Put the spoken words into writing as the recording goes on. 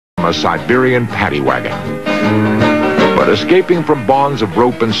a Siberian paddy wagon. But escaping from bonds of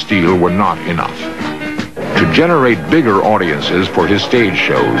rope and steel were not enough. To generate bigger audiences for his stage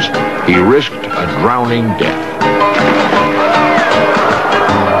shows, he risked a drowning death.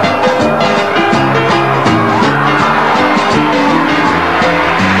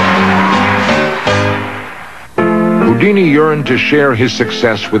 Houdini yearned to share his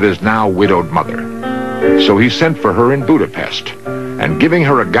success with his now widowed mother. So he sent for her in Budapest, and giving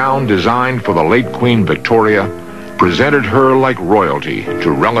her a gown designed for the late Queen Victoria, presented her like royalty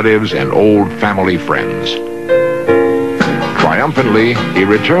to relatives and old family friends. Triumphantly, he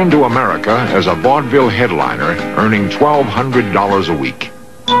returned to America as a vaudeville headliner, earning $1,200 a week.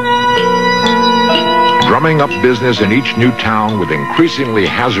 Drumming up business in each new town with increasingly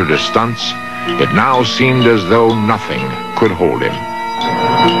hazardous stunts, it now seemed as though nothing could hold him.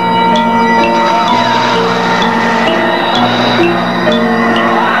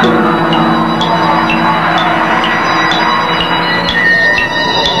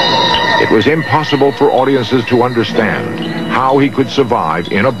 It was impossible for audiences to understand how he could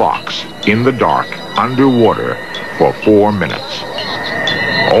survive in a box, in the dark, underwater, for 4 minutes.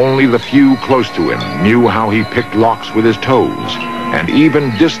 Only the few close to him knew how he picked locks with his toes, and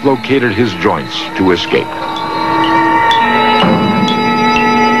even dislocated his joints to escape.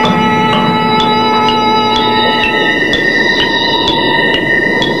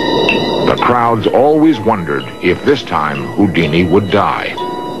 The crowds always wondered if this time Houdini would die.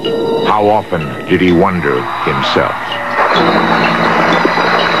 How often did he wonder himself?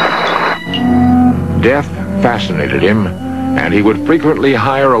 Death fascinated him, and he would frequently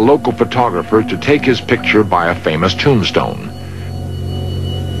hire a local photographer to take his picture by a famous tombstone.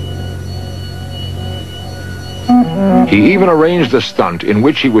 He even arranged a stunt in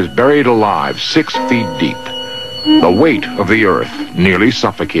which he was buried alive 6 feet deep. The weight of the earth nearly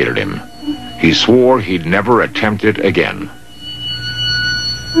suffocated him. He swore he'd never attempt it again.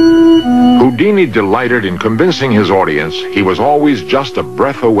 Houdini delighted in convincing his audience he was always just a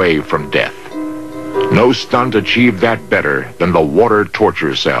breath away from death. No stunt achieved that better than the water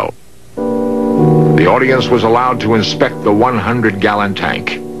torture cell. The audience was allowed to inspect the 100-gallon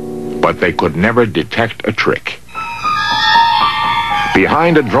tank, but they could never detect a trick.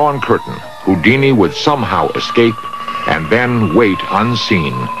 Behind a drawn curtain, Houdini would somehow escape and then wait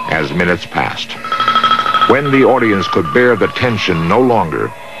unseen as minutes passed. When the audience could bear the tension no longer,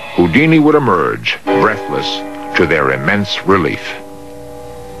 Houdini would emerge, breathless, to their immense relief.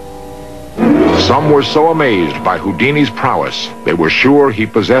 Some were so amazed by Houdini's prowess, they were sure he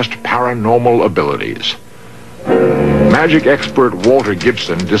possessed paranormal abilities. Magic expert Walter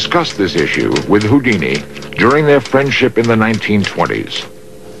Gibson discussed this issue with Houdini during their friendship in the 1920s.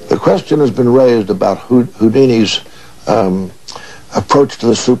 The question has been raised about Houdini's approach to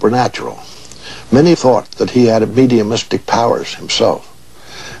the supernatural. Many thought that he had mediumistic powers himself,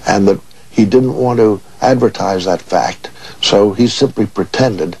 and that he didn't want to advertise that fact, so he simply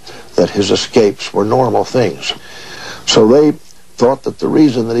pretended that his escapes were normal things. So they thought that the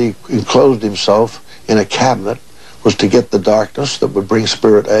reason that he enclosed himself in a cabinet was to get the darkness that would bring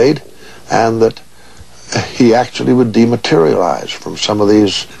spirit aid, and that he actually would dematerialize from some of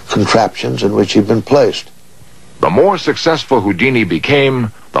these contraptions in which he'd been placed. The more successful Houdini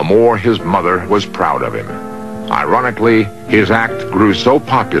became, the more his mother was proud of him. Ironically, his act grew so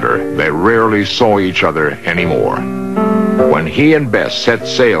popular they rarely saw each other anymore. When he and Bess set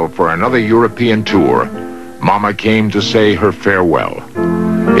sail for another European tour, Mama came to say her farewell.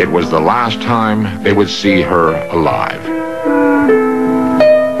 It was the last time they would see her alive.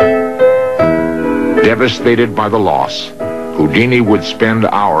 Devastated by the loss, Houdini would spend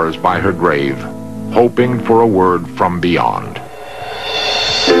hours by her grave, hoping for a word from beyond.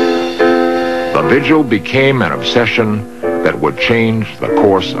 The vigil became an obsession that would change the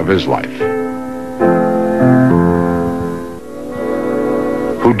course of his life.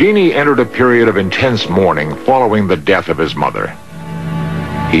 Houdini entered a period of intense mourning following the death of his mother.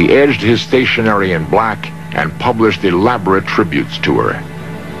 He edged his stationery in black and published elaborate tributes to her.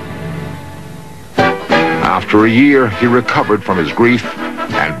 After a year, he recovered from his grief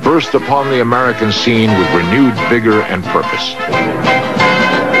and burst upon the American scene with renewed vigor and purpose.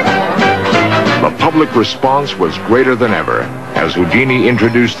 The public response was greater than ever as Houdini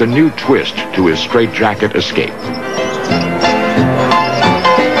introduced a new twist to his straitjacket escape.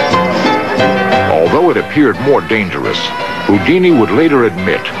 Although it appeared more dangerous, Houdini would later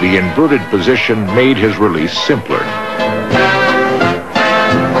admit the inverted position made his release simpler.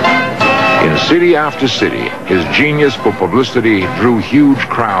 In city after city, his genius for publicity drew huge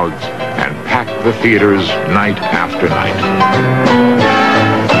crowds and packed the theaters night after night.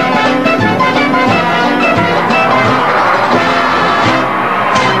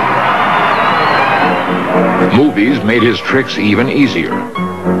 made his tricks even easier.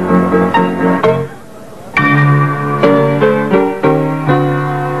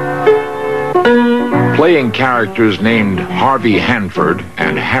 Playing characters named Harvey Hanford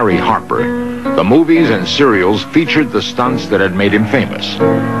and Harry Harper, the movies and serials featured the stunts that had made him famous.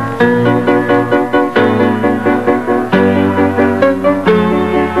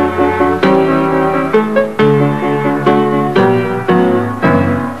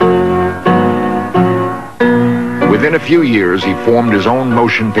 Within a few years, he formed his own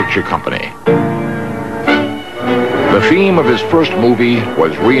motion picture company. The theme of his first movie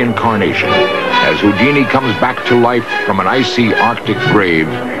was reincarnation, as Houdini comes back to life from an icy Arctic grave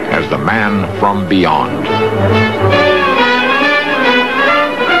as the man from beyond.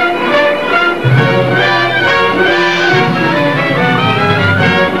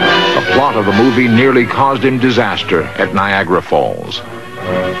 The plot of the movie nearly caused him disaster at Niagara Falls.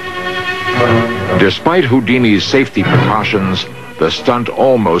 Despite Houdini's safety precautions, the stunt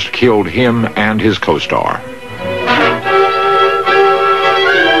almost killed him and his co-star.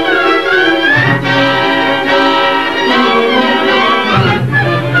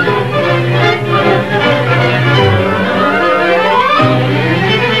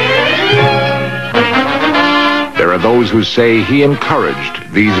 There are those who say he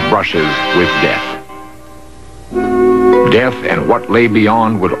encouraged these brushes with death. Death and what lay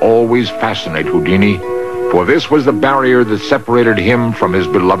beyond would always fascinate Houdini, for this was the barrier that separated him from his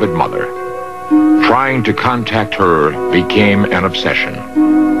beloved mother. Trying to contact her became an obsession.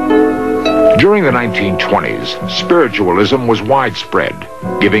 During the 1920s, spiritualism was widespread,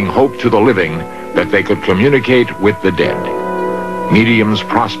 giving hope to the living that they could communicate with the dead. Mediums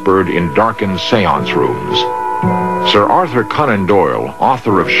prospered in darkened seance rooms. Sir Arthur Conan Doyle,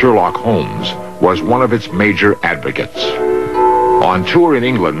 author of Sherlock Holmes, was one of its major advocates. On tour in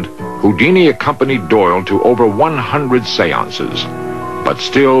England, Houdini accompanied Doyle to over 100 seances, but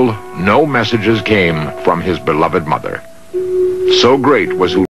still no messages came from his beloved mother. So great was Houdini.